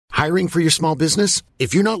Hiring for your small business?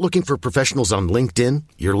 If you're not looking for professionals on LinkedIn,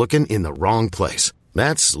 you're looking in the wrong place.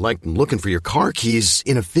 That's like looking for your car keys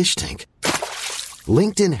in a fish tank.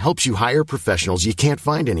 LinkedIn helps you hire professionals you can't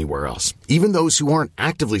find anywhere else, even those who aren't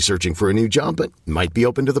actively searching for a new job but might be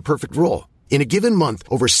open to the perfect role. In a given month,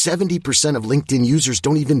 over 70% of LinkedIn users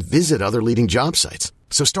don't even visit other leading job sites.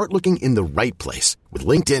 So start looking in the right place. With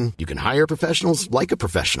LinkedIn, you can hire professionals like a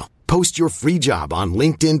professional. Post your free job on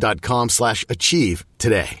linkedin.com/achieve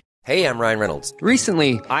today. Hey, I'm Ryan Reynolds.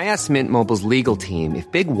 Recently, I asked Mint Mobile's legal team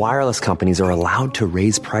if big wireless companies are allowed to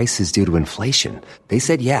raise prices due to inflation. They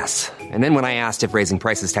said yes. And then when I asked if raising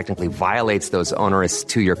prices technically violates those onerous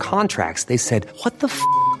two-year contracts, they said, "What the f***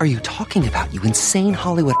 are you talking about, you insane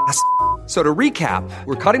Hollywood ass f- So to recap,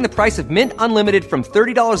 we're cutting the price of Mint Unlimited from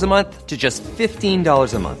 $30 a month to just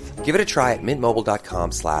 $15 a month. Give it a try at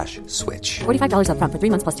mintmobile.com/switch. $45 up front for 3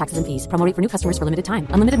 months plus taxes and fees. Promo rate for new customers for limited time.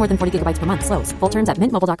 Unlimited more than 40 gigabytes per month. Slows full terms at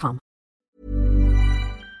mintmobile.com.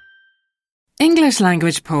 English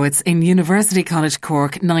Language Poets in University College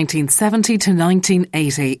Cork 1970 to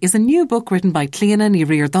 1980 is a new book written by Clíona ní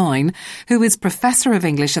Ríordáin, who is Professor of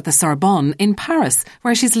English at the Sorbonne in Paris,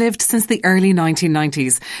 where she's lived since the early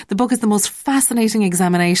 1990s. The book is the most fascinating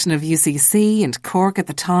examination of UCC and Cork at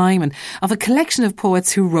the time and of a collection of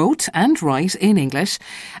poets who wrote and write in English,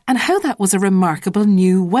 and how that was a remarkable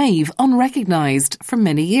new wave, unrecognised for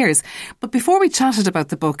many years. But before we chatted about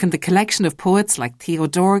the book and the collection of poets like Theo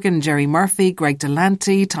Dorgan, Jerry Murphy, Greg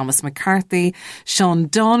Delanty, Thomas McCarthy, Sean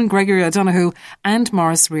Dunn, Gregory O'Donoghue and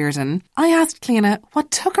Maurice Ríordáin, I asked Clíona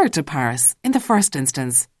what took her to Paris in the first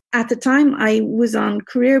instance. At the time, I was on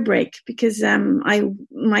career break because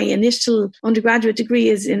my initial undergraduate degree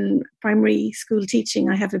is in primary school teaching.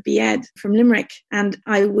 I have a B.Ed from Limerick, and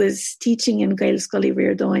I was teaching in Gael Scully,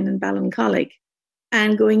 Ríordáin and Ballincollig,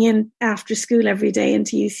 and going in after school every day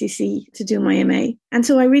into UCC to do my MA. And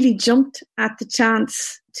so I really jumped at the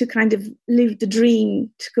chance to kind of live the dream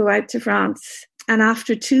to go out to France. And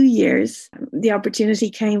after 2 years, the opportunity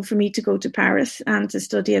came for me to go to Paris and to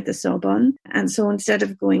study at the Sorbonne. And so instead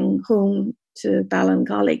of going home to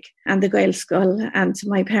Ballincollig and the Gael Scoil and to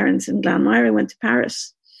my parents in Glanmire, I went to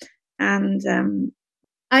Paris. And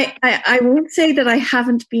I won't say that I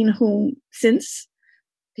haven't been home since,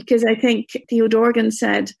 because I think Theo Dorgan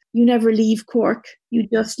said, "You never leave Cork, you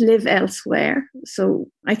just live elsewhere." So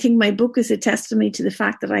I think my book is a testimony to the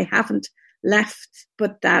fact that I haven't left,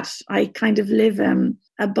 but that I kind of live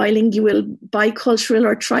a bilingual, bicultural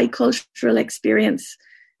or tricultural experience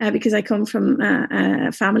because I come from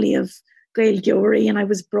a family of Gael Geori and I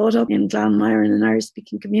was brought up in Glanmire in an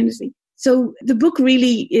Irish-speaking community. So the book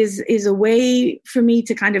really is a way for me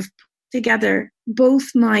to kind of together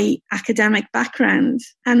both my academic background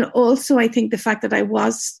and also I think the fact that I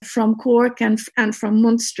was from Cork and from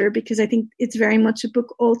Munster, because I think it's very much a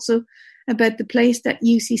book also about the place that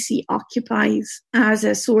UCC occupies as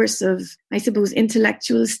a source of, I suppose,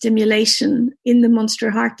 intellectual stimulation in the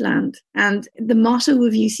Munster heartland. And the motto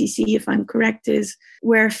of UCC, if I'm correct, is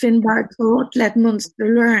 "Where Finbar taught, let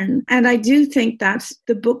Munster learn." And I do think that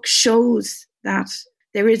the book shows that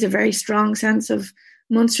there is a very strong sense of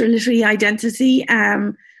Munster literary identity,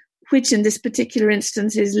 which in this particular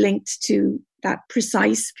instance is linked to that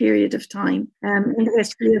precise period of time in the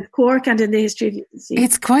history of Cork and in the history of UCC.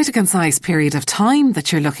 It's quite a concise period of time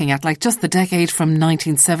that you're looking at, like just the decade from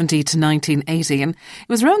 1970 to 1980. And it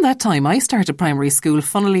was around that time I started primary school,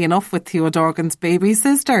 funnily enough, with Theo Dorgan's baby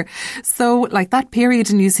sister. So like that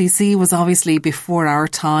period in UCC was obviously before our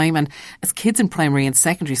time. And as kids in primary and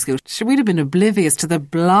secondary school, we'd have been oblivious to the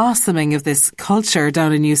blossoming of this culture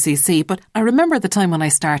down in UCC. But I remember at the time when I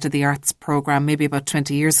started the arts programme, maybe about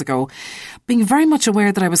 20 years ago, being very much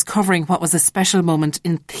aware that I was covering what was a special moment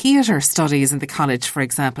in theatre studies in the college, for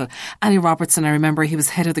example. Ali Robertson, I remember he was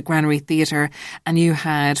head of the Granary Theatre, and you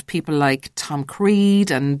had people like Tom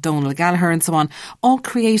Creed and Donal Gallagher and so on, all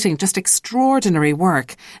creating just extraordinary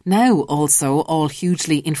work. Now also all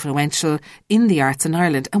hugely influential in the arts in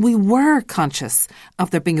Ireland. And we were conscious of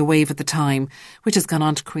there being a wave at the time, which has gone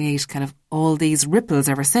on to create kind of all these ripples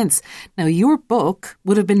ever since. Now, your book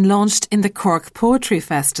would have been launched in the Cork Poetry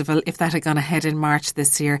Festival if that had gone ahead in March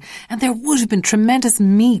this year, and there would have been tremendous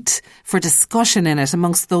meat for discussion in it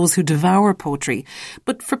amongst those who devour poetry.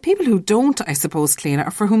 But for people who don't, I suppose, Clíona,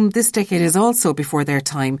 or for whom this decade is also before their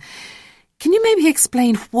time, can you maybe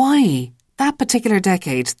explain why that particular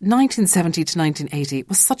decade, 1970 to 1980,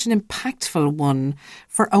 was such an impactful one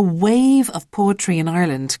for a wave of poetry in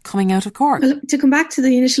Ireland coming out of Cork? Well, to come back to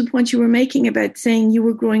the initial point you were making about saying you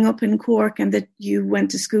were growing up in Cork and that you went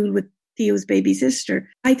to school with Theo's baby sister,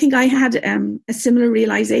 I think I had a similar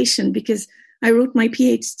realisation because I wrote my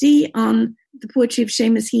PhD on the poetry of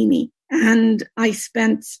Seamus Heaney. And I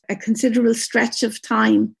spent a considerable stretch of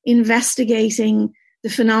time investigating the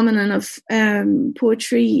phenomenon of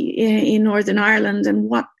poetry in Northern Ireland and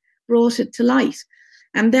what brought it to light.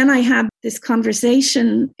 And then I had this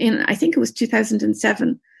conversation in, I think it was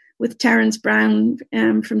 2007, with Terence Brown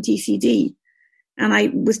from TCD. And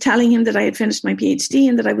I was telling him that I had finished my PhD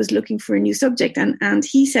and that I was looking for a new subject. And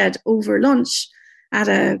he said over lunch at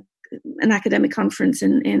an academic conference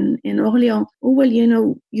in Orléans, oh, well, you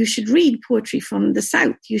know, you should read poetry from the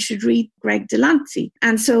South. You should read Greg Delancey.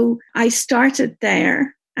 And so I started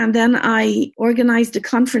there. And then I organized a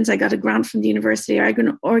conference. I got a grant from the university. I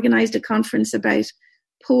organized a conference about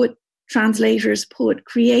poet translators, poet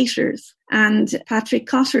creators. And Patrick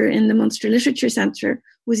Cotter in the Munster Literature Centre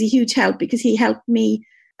was a huge help because he helped me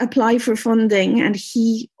apply for funding, and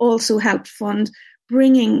he also helped fund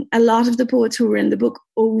bringing a lot of the poets who were in the book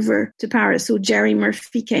over to Paris. So Jerry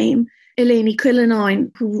Murphy came, Eleni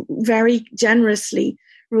Clíona, who very generously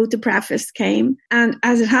wrote the preface, came. And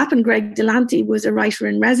as it happened, Greg Delancey was a writer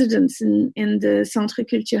in residence in the Centre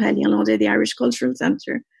Culturel Irlandais, the Irish Cultural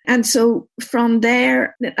Centre. And so from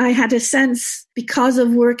there, I had a sense, because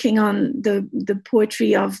of working on the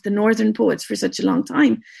poetry of the Northern poets for such a long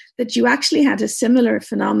time, that you actually had a similar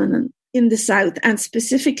phenomenon in the South and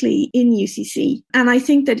specifically in UCC. And I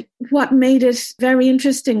think that what made it very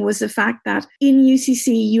interesting was the fact that in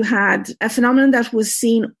UCC you had a phenomenon that was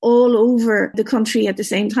seen all over the country at the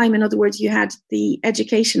same time. In other words, you had the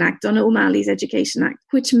Education Act, Donogh O'Malley's Education Act,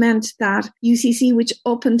 which meant that UCC, which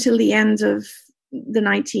up until the end of the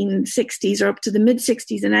 1960s or up to the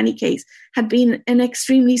mid-60s in any case, had been an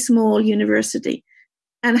extremely small university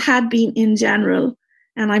and had been in general,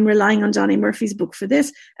 and I'm relying on Johnny Murphy's book for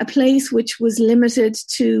this, a place which was limited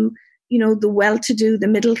to, you know, the well-to-do, the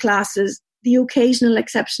middle classes, the occasional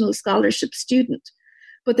exceptional scholarship student.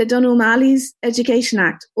 But the Donogh O'Malley's Education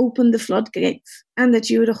Act opened the floodgates, and that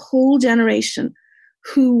you had a whole generation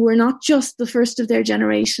who were not just the first of their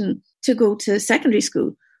generation to go to secondary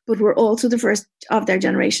school, but were also the first of their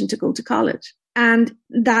generation to go to college. And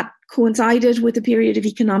that coincided with a period of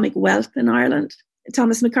economic wealth in Ireland.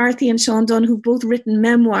 Thomas McCarthy and Sean Dunn, who've both written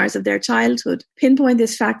memoirs of their childhood, pinpoint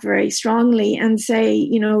this fact very strongly and say,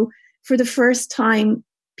 you know, for the first time,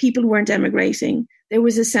 people weren't emigrating. There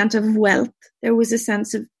was a sense of wealth. There was a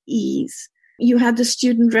sense of ease. You had the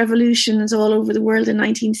student revolutions all over the world in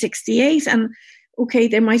 1968. And okay,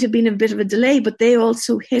 there might have been a bit of a delay, but they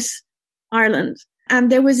also hit Ireland. And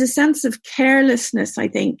there was a sense of carelessness, I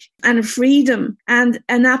think, and a freedom and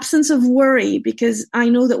an absence of worry, because I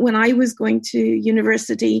know that when I was going to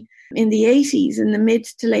university in the 80s, in the mid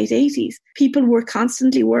to late 80s, people were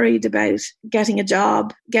constantly worried about getting a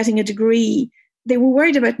job, getting a degree. They were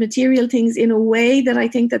worried about material things in a way that I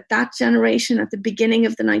think that generation at the beginning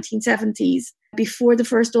of the 1970s, before the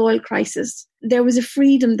first oil crisis, there was a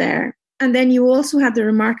freedom there. And then you also had the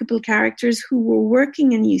remarkable characters who were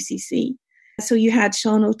working in UCC. So you had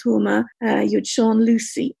Sean O'Toma, you had Sean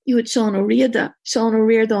Lucy, you had Sean O'Riordáin, Sean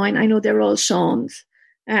Ríordáin. I know they're all Seans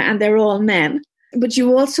and they're all men. But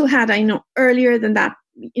you also had, I know, earlier than that,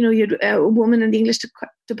 you know, you had a woman in the English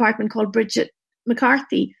department called Bridget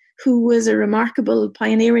McCarthy, who was a remarkable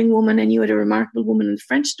pioneering woman, and you had a remarkable woman in the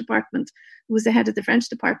French department who was the head of the French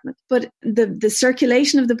department. But the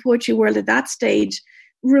circulation of the poetry world at that stage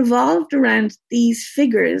revolved around these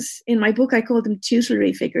figures. In my book, I call them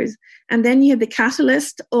tutelary figures. And then you had the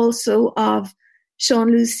catalyst also of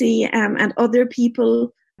Sean Lucy and other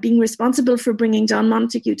people being responsible for bringing John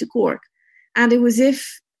Montague to Cork. And it was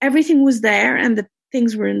if everything was there and the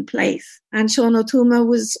things were in place. And Sean O'Toma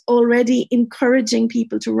was already encouraging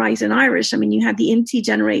people to write in Irish. I mean, you had the Inti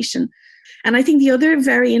generation. And I think the other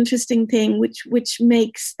very interesting thing which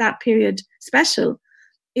makes that period special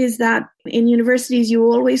is that in universities, you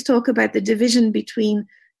always talk about the division between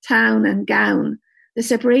town and gown, the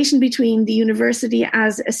separation between the university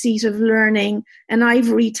as a seat of learning, an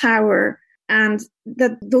ivory tower, and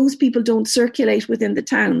that those people don't circulate within the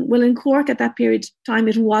town. Well, in Cork at that period of time,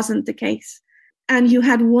 it wasn't the case. And you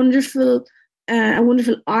had a wonderful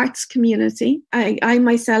arts community. I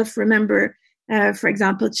myself remember, for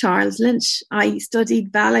example, Charles Lynch. I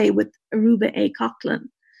studied ballet with Aruba A. Coughlin.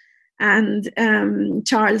 And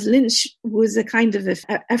Charles Lynch was a kind of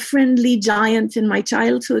a friendly giant in my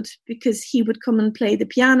childhood, because he would come and play the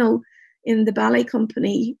piano in the ballet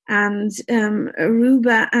company. And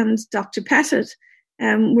Aruba and Dr. Pettit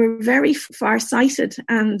were very far-sighted.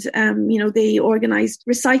 And, they organised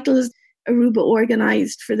recitals. Aruba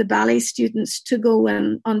organised for the ballet students to go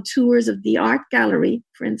on tours of the art gallery,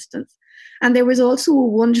 for instance. And there was also a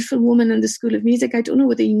wonderful woman in the School of Music. I don't know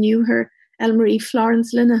whether you knew her, Elmarie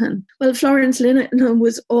Florence Linehan. Well, Florence Linehan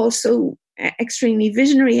was also extremely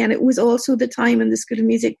visionary, and it was also the time in the School of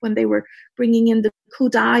Music when they were bringing in the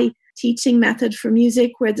Kodai teaching method for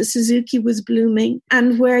music, where the Suzuki was blooming,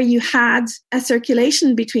 and where you had a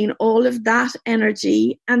circulation between all of that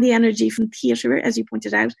energy and the energy from theatre, as you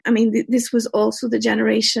pointed out. I mean, this was also the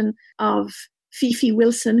generation of Fifi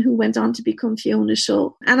Wilson, who went on to become Fiona Shaw.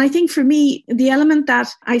 And I think for me, the element that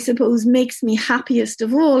I suppose makes me happiest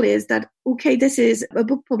of all is that, okay, this is a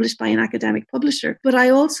book published by an academic publisher, but I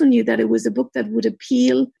also knew that it was a book that would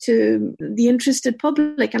appeal to the interested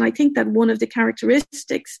public. And I think that one of the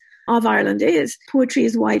characteristics of Ireland is poetry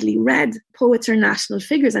is widely read. Poets are national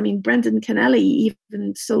figures. I mean, Brendan Kennelly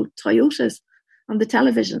even sold Toyotas on the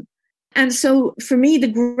television. And so for me, the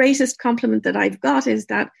greatest compliment that I've got is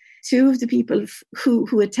that two of the people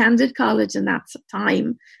who attended college in that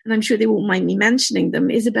time, and I'm sure they won't mind me mentioning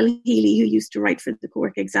them, Isabel Healy, who used to write for the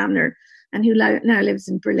Cork Examiner and who now lives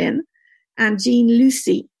in Berlin, and Jean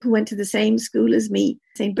Lucy, who went to the same school as me,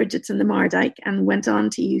 St. Bridget's in the Mardyke, and went on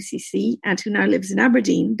to UCC, and who now lives in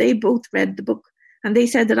Aberdeen. They both read the book, and they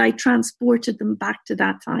said that I transported them back to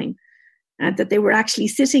that time, and that they were actually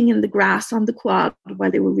sitting in the grass on the quad while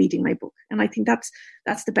they were reading my book. And I think that's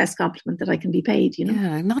the best compliment that I can be paid, you know.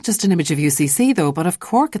 Yeah, not just an image of UCC though, but of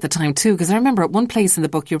Cork at the time too, because I remember at one place in the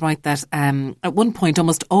book you write that at one point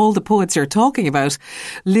almost all the poets you're talking about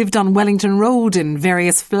lived on Wellington Road in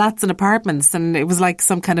various flats and apartments, and it was like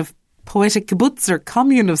some kind of poetic kibbutz or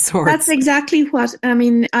commune of sorts. That's exactly what, I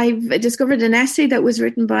mean, I've discovered an essay that was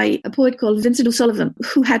written by a poet called Vincent O'Sullivan,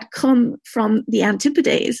 who had come from the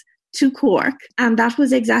Antipodes to Cork, and that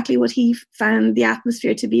was exactly what he found the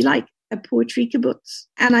atmosphere to be like, a poetry kibbutz.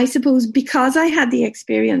 And I suppose because I had the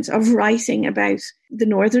experience of writing about the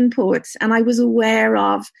northern poets, and I was aware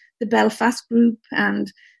of the Belfast group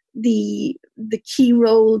and the key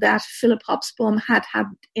role that Philip Hobsbawm had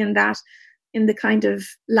in the kind of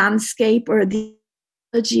landscape or the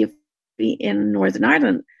ecology of in Northern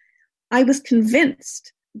Ireland, I was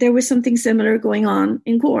convinced there was something similar going on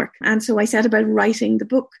in Cork. And so I set about writing the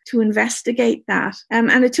book to investigate that. And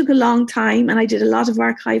it took a long time, and I did a lot of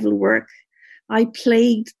archival work. I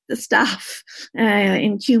plagued the staff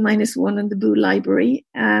in Q-1 in the Boo Library,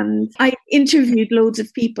 and I interviewed loads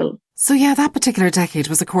of people. So yeah, that particular decade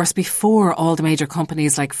was of course before all the major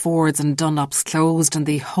companies like Ford's and Dunlop's closed and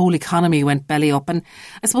the whole economy went belly up. And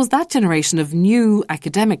I suppose that generation of new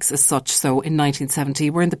academics as such, so in 1970,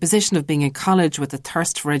 were in the position of being in college with a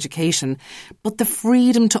thirst for education, but the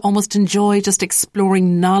freedom to almost enjoy just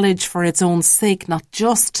exploring knowledge for its own sake, not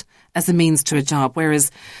just as a means to a job.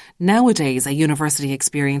 Whereas nowadays, a university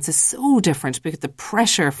experience is so different because the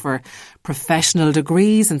pressure for professional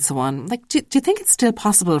degrees and so on. Like, do you think it's still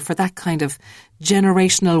possible for that kind of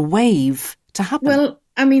generational wave to happen? Well,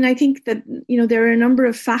 I mean, I think that, you know, there are a number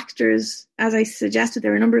of factors, as I suggested,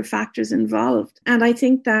 there are a number of factors involved. And I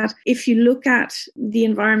think that if you look at the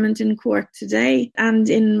environment in Cork today and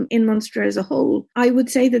in Munster as a whole, I would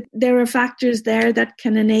say that there are factors there that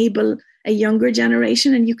can enable a younger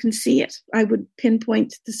generation, and you can see it. I would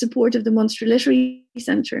pinpoint the support of the Munster Literary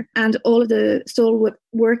Centre and all of the stalwart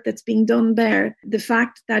work that's being done there. The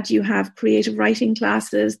fact that you have creative writing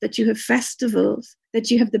classes, that you have festivals,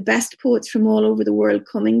 that you have the best poets from all over the world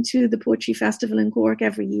coming to the Poetry Festival in Cork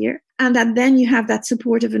every year. And that then you have that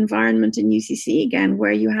supportive environment in UCC again,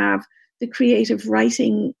 where you have the creative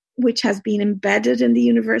writing, which has been embedded in the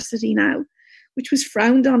university now, which was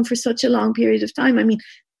frowned on for such a long period of time. I mean,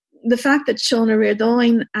 the fact that Shauna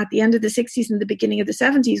Ríordáin at the end of the 60s and the beginning of the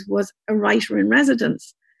 70s was a writer in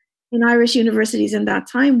residence in Irish universities in that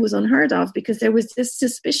time was unheard of, because there was this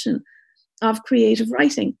suspicion of creative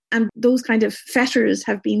writing, and those kind of fetters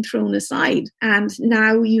have been thrown aside. And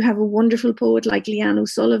now you have a wonderful poet like Leanne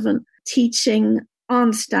O'Sullivan teaching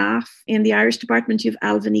on staff. In the Irish department, you have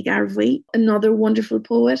Alvin Garvey, another wonderful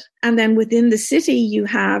poet. And then within the city, you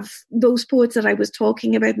have those poets that I was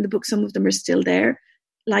talking about in the book. Some of them are still there,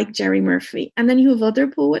 like Jerry Murphy. And then you have other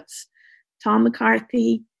poets, Tom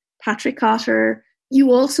McCarthy, Patrick Cotter.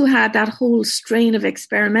 You also had that whole strain of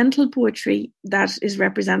experimental poetry that is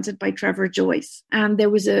represented by Trevor Joyce. And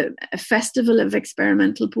there was a festival of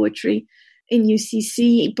experimental poetry in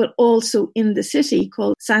UCC, but also in the city,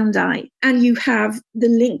 called Sound Eye. And you have the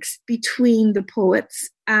links between the poets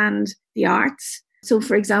and the arts. So,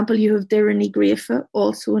 for example, you have Dirani Graefe,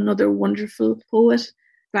 also another wonderful poet,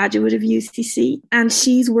 graduate of UCC, and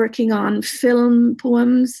she's working on film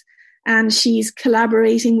poems, and she's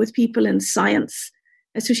collaborating with people in science.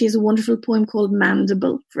 So she has a wonderful poem called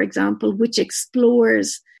Mandible, for example, which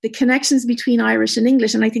explores the connections between Irish and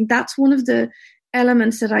English. And I think that's one of the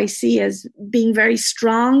elements that I see as being very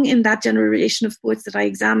strong in that generation of poets that I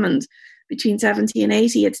examined between 70 and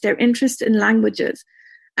 80. It's their interest in languages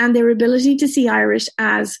and their ability to see Irish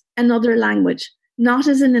as another language, not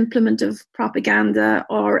as an implement of propaganda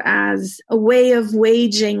or as a way of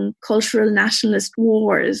waging cultural nationalist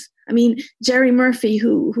wars. I mean, Jerry Murphy,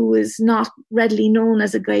 who is not readily known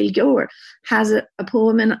as a Gael Goer, has a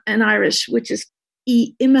poem in Irish, which is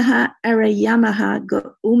I imaha era yamaha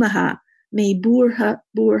go umaha me burha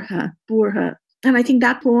burha burha. And I think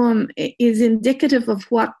that poem is indicative of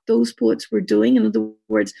what those poets were doing. In other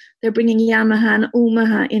words, they're bringing Yamaha and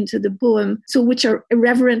Omaha into the poem, so which are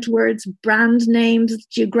irreverent words, brand names,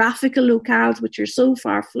 geographical locales, which are so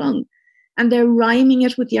far flung. And they're rhyming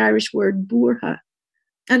it with the Irish word burha.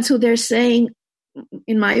 And so they're saying,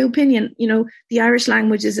 in my opinion, the Irish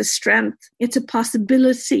language is a strength. It's a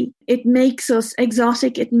possibility. It makes us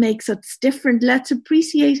exotic. It makes us different. Let's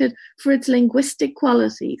appreciate it for its linguistic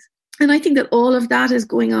qualities. And I think that all of that is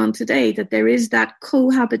going on today, that there is that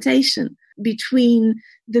cohabitation between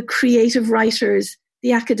the creative writers,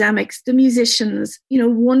 the academics, the musicians,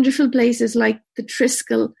 wonderful places like the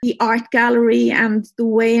Triskel, the art gallery, and the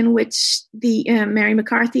way in which the Mary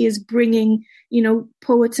McCarthy is bringing,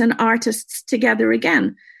 poets and artists together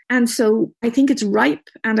again. And so I think it's ripe,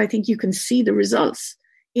 and I think you can see the results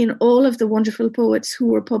in all of the wonderful poets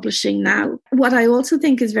who are publishing now. What I also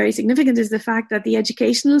think is very significant is the fact that the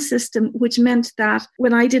educational system, which meant that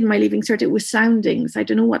when I did my Leaving Cert, it was soundings. I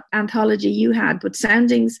don't know what anthology you had, but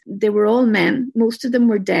soundings, they were all men. Most of them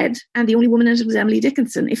were dead. And the only woman in it was Emily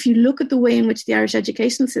Dickinson. If you look at the way in which the Irish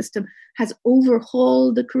educational system has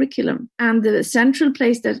overhauled the curriculum and the central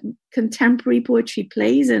place that contemporary poetry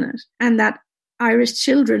plays in it, and that Irish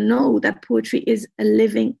children know that poetry is a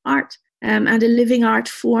living art, and a living art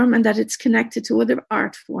form, and that it's connected to other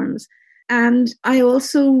art forms. And I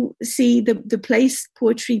also see the place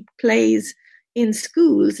poetry plays in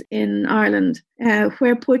schools in Ireland,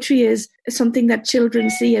 where poetry is something that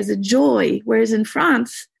children see as a joy, whereas in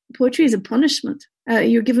France, poetry is a punishment.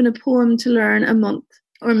 You're given a poem to learn a month,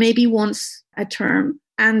 or maybe once a term,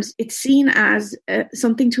 and it's seen as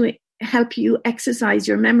something to help you exercise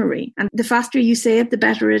your memory. And the faster you say it, the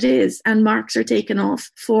better it is. And marks are taken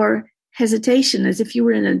off for hesitation, as if you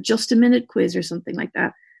were in a just a minute quiz or something like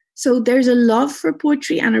that. So there's a love for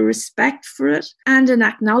poetry and a respect for it, and an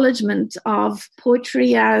acknowledgement of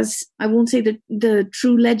poetry as, I won't say the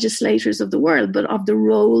true legislators of the world, but of the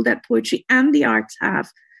role that poetry and the arts have.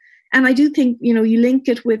 And I do think, you link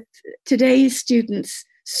it with today's students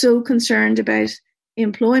so concerned about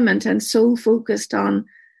employment and so focused on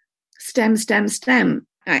STEM.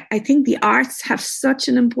 I think the arts have such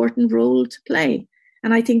an important role to play.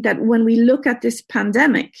 And I think that when we look at this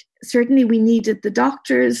pandemic, certainly we needed the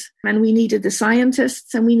doctors and we needed the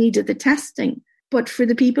scientists and we needed the testing. But for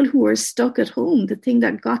the people who were stuck at home, the thing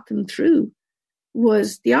that got them through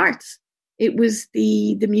was the arts. It was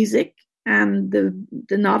the music and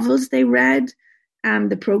the novels they read and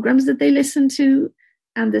the programs that they listened to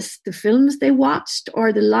and the films they watched,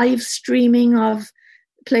 or the live streaming of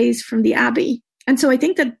plays from the Abbey. And so I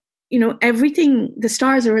think that everything, the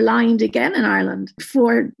stars are aligned again in Ireland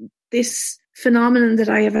for this phenomenon that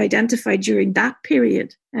I have identified during that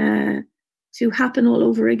period to happen all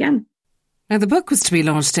over again. Now, the book was to be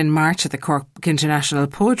launched in March at the Cork International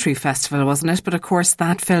Poetry Festival, wasn't it? But of course,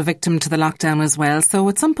 that fell victim to the lockdown as well. So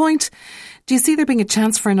at some point, do you see there being a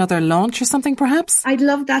chance for another launch or something, perhaps? I'd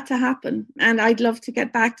love that to happen. And I'd love to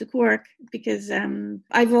get back to Cork, because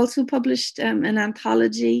I've also published an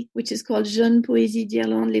anthology, which is called Jeune Poésie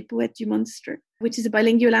d'Irlande, les poètes du Munster, which is a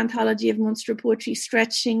bilingual anthology of Munster poetry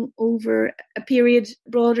stretching over a period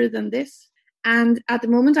broader than this. And at the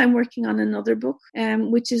moment, I'm working on another book,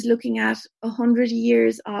 which is looking at 100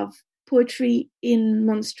 years of poetry in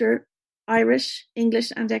Munster, Irish,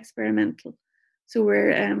 English, and experimental. So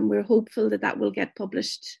we're hopeful that will get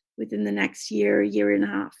published within the next year and a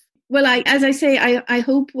half. Well, I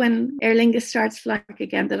hope when Aer Lingus starts flying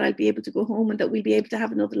again that I'll be able to go home and that we'll be able to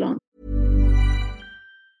have another launch.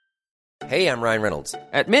 Hey, I'm Ryan Reynolds.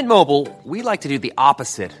 At Mint Mobile, we like to do the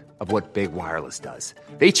opposite of what Big Wireless does.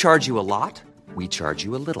 They charge you a lot. We charge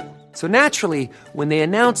you a little. So naturally, when they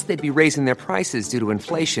announced they'd be raising their prices due to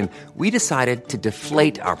inflation, we decided to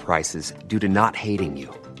deflate our prices due to not hating you.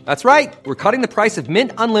 That's right. We're cutting the price of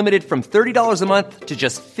Mint Unlimited from $30 a month to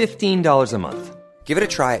just $15 a month. Give it a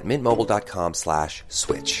try at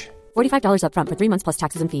mintmobile.com/switch. $45 up front for 3 months plus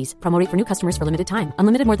taxes and fees. Promo rate for new customers for limited time.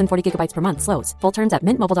 Unlimited more than 40 gigabytes per month slows. Full terms at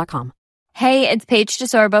mintmobile.com. Hey, it's Paige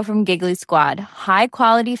DeSorbo from Giggly Squad. High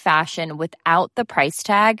quality fashion without the price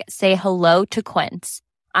tag. Say hello to Quince.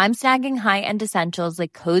 I'm snagging high-end essentials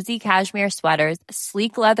like cozy cashmere sweaters,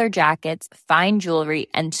 sleek leather jackets, fine jewelry,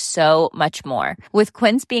 and so much more. With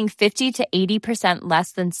Quince being 50 to 80%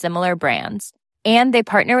 less than similar brands. And they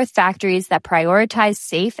partner with factories that prioritize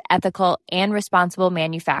safe, ethical, and responsible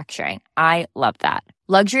manufacturing. I love that.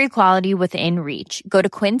 Luxury quality within reach. Go to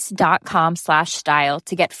quince.com/style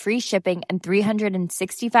to get free shipping and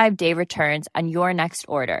 365-day returns on your next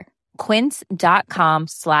order.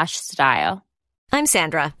 Quince.com/style. I'm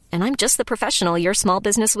Sandra, and I'm just the professional your small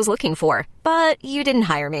business was looking for. But you didn't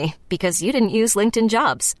hire me because you didn't use LinkedIn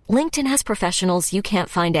Jobs. LinkedIn has professionals you can't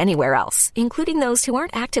find anywhere else, including those who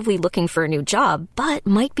aren't actively looking for a new job, but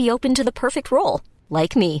might be open to the perfect role,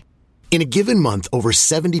 like me. In a given month, over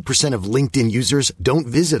 70% of LinkedIn users don't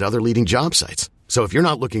visit other leading job sites. So if you're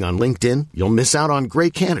not looking on LinkedIn, you'll miss out on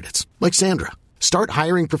great candidates like Sandra. Start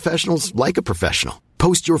hiring professionals like a professional.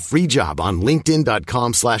 Post your free job on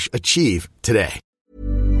linkedin.com/achieve today.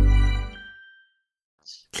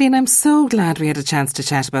 Clíona, I'm so glad we had a chance to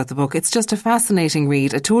chat about the book. It's just a fascinating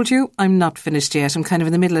read. I told you I'm not finished yet. I'm kind of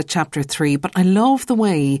in the middle of chapter 3, but I love the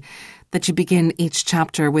way that you begin each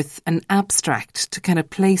chapter with an abstract to kind of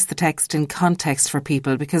place the text in context for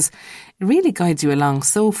people, because it really guides you along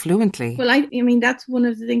so fluently. Well, I mean, that's one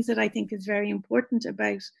of the things that I think is very important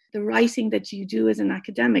about the writing that you do as an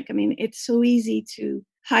academic. I mean, it's so easy to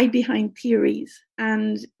hide behind theories.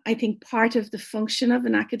 And I think part of the function of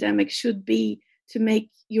an academic should be to make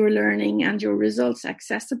your learning and your results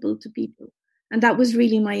accessible to people. And that was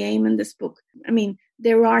really my aim in this book. I mean,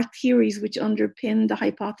 there are theories which underpin the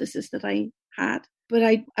hypothesis that I had, but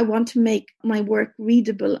I want to make my work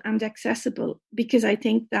readable and accessible, because I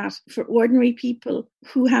think that for ordinary people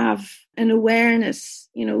who have an awareness,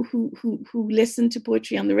 you know, who listen to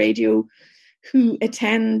poetry on the radio, who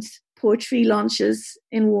attend poetry launches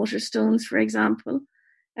in Waterstones, for example,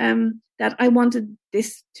 that I wanted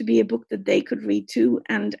this to be a book that they could read too,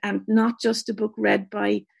 and not just a book read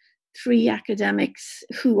by 3 academics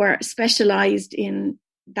who are specialized in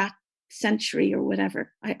that century or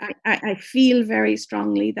whatever. I feel very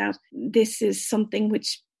strongly that this is something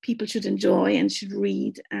which people should enjoy and should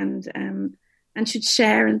read and should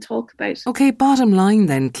share and talk about. Okay, bottom line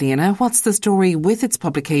then, Clíona, what's the story with its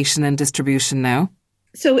publication and distribution now?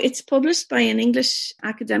 So it's published by an English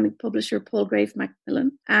academic publisher, Palgrave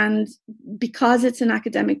Macmillan, and because it's an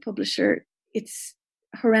academic publisher, it's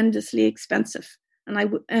horrendously expensive. And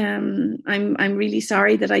I'm really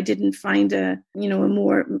sorry that I didn't find a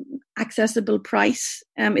more accessible price.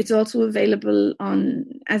 It's also available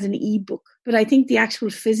as an ebook, but I think the actual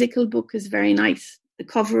physical book is very nice. The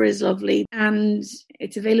cover is lovely, and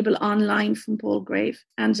it's available online from Palgrave.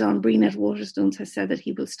 And John Breen at Waterstones has said that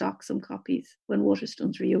he will stock some copies when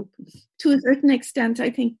Waterstones reopens. To a certain extent, I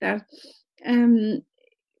think that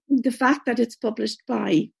the fact that it's published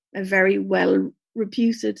by a very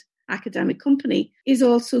well-reputed academic company is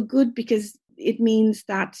also good, because it means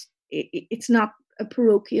that it's not a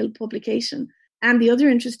parochial publication. And the other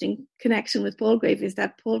interesting connection with Palgrave is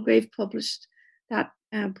that Palgrave published that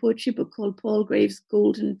poetry book called Palgrave's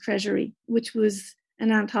Golden Treasury, which was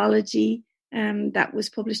an anthology that was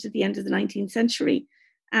published at the end of the 19th century,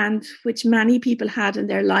 and which many people had in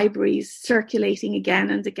their libraries circulating again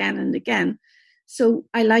and again and again. So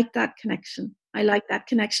I like that connection. I like that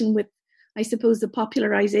connection with, I suppose, the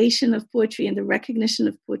popularization of poetry and the recognition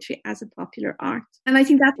of poetry as a popular art. And I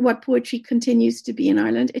think that's what poetry continues to be in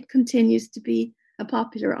Ireland. It continues to be a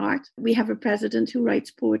popular art. We have a president who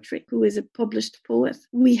writes poetry, who is a published poet.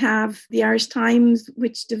 We have the Irish Times,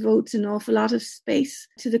 which devotes an awful lot of space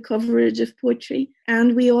to the coverage of poetry.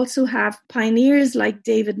 And we also have pioneers like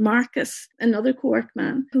David Marcus, another Cork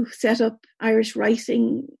man, who set up Irish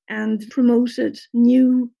writing and promoted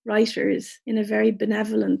new writers in a very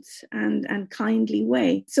benevolent and kindly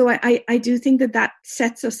way. So I do think that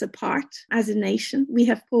sets us apart as a nation. We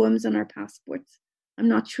have poems on our passports. I'm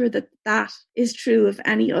not sure that is true of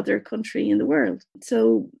any other country in the world.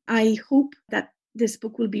 So I hope that this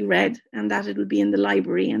book will be read and that it will be in the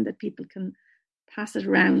library and that people can pass it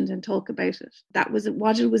around and talk about it. That was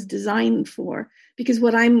what it was designed for. Because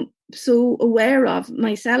what I'm so aware of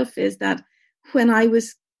myself is that when I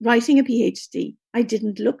was writing a PhD, I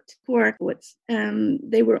didn't look for poets.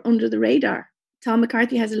 They were under the radar. Tom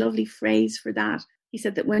McCarthy has a lovely phrase for that. He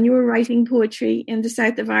said that when you were writing poetry in the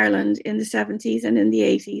south of Ireland in the 70s and in the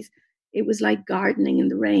 80s, it was like gardening in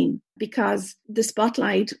the rain, because the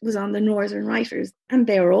spotlight was on the northern writers, and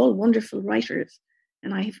they are all wonderful writers.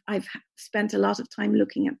 And I've spent a lot of time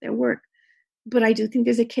looking at their work. But I do think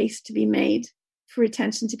there's a case to be made for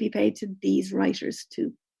attention to be paid to these writers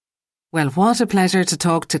too. Well, what a pleasure to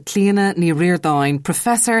talk to Clíona ní Ríordáin,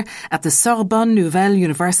 Professor at the Sorbonne Nouvelle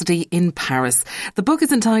University in Paris. The book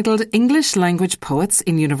is entitled English Language Poets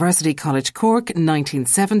in University College Cork,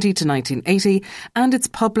 1970 to 1980, and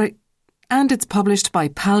it's published by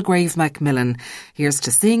Palgrave Macmillan. Here's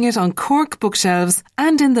to seeing it on Cork bookshelves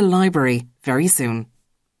and in the library very soon.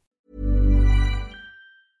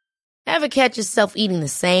 Ever catch yourself eating the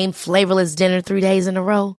same flavorless dinner 3 days in a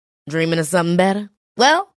row? Dreaming of something better?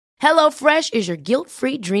 Well, HelloFresh is your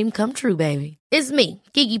guilt-free dream come true, baby. It's me,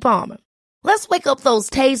 Keke Palmer. Let's wake up those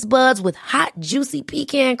taste buds with hot, juicy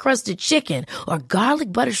pecan-crusted chicken or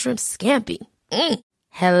garlic butter shrimp scampi.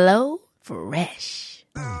 Hello Fresh.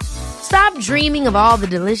 Stop dreaming of all the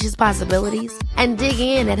delicious possibilities and dig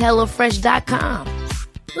in at HelloFresh.com.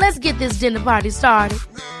 Let's get this dinner party started.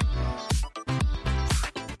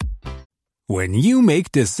 When you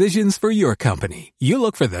make decisions for your company, you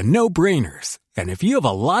look for the no-brainers. And if you have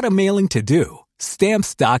a lot of mailing to do,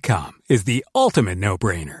 Stamps.com is the ultimate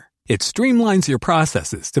no-brainer. It streamlines your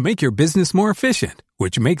processes to make your business more efficient,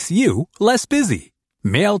 which makes you less busy.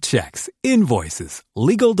 Mail checks, invoices,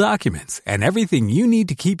 legal documents, and everything you need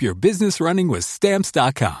to keep your business running with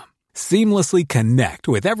Stamps.com. Seamlessly connect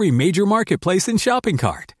with every major marketplace and shopping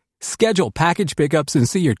cart. Schedule package pickups and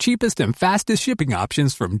see your cheapest and fastest shipping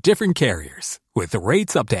options from different carriers, with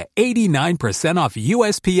rates up to 89% off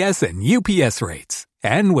USPS and UPS rates.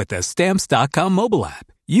 And with the Stamps.com mobile app,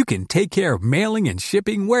 you can take care of mailing and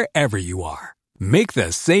shipping wherever you are. Make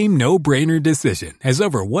the same no-brainer decision as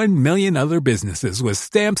over 1 million other businesses with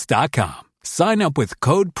Stamps.com. Sign up with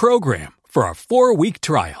code PROGRAM for a 4-week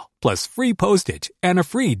trial, plus free postage and a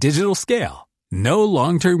free digital scale. No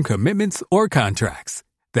long-term commitments or contracts.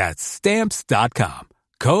 That's Stamps.com.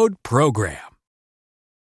 Code PROGRAM.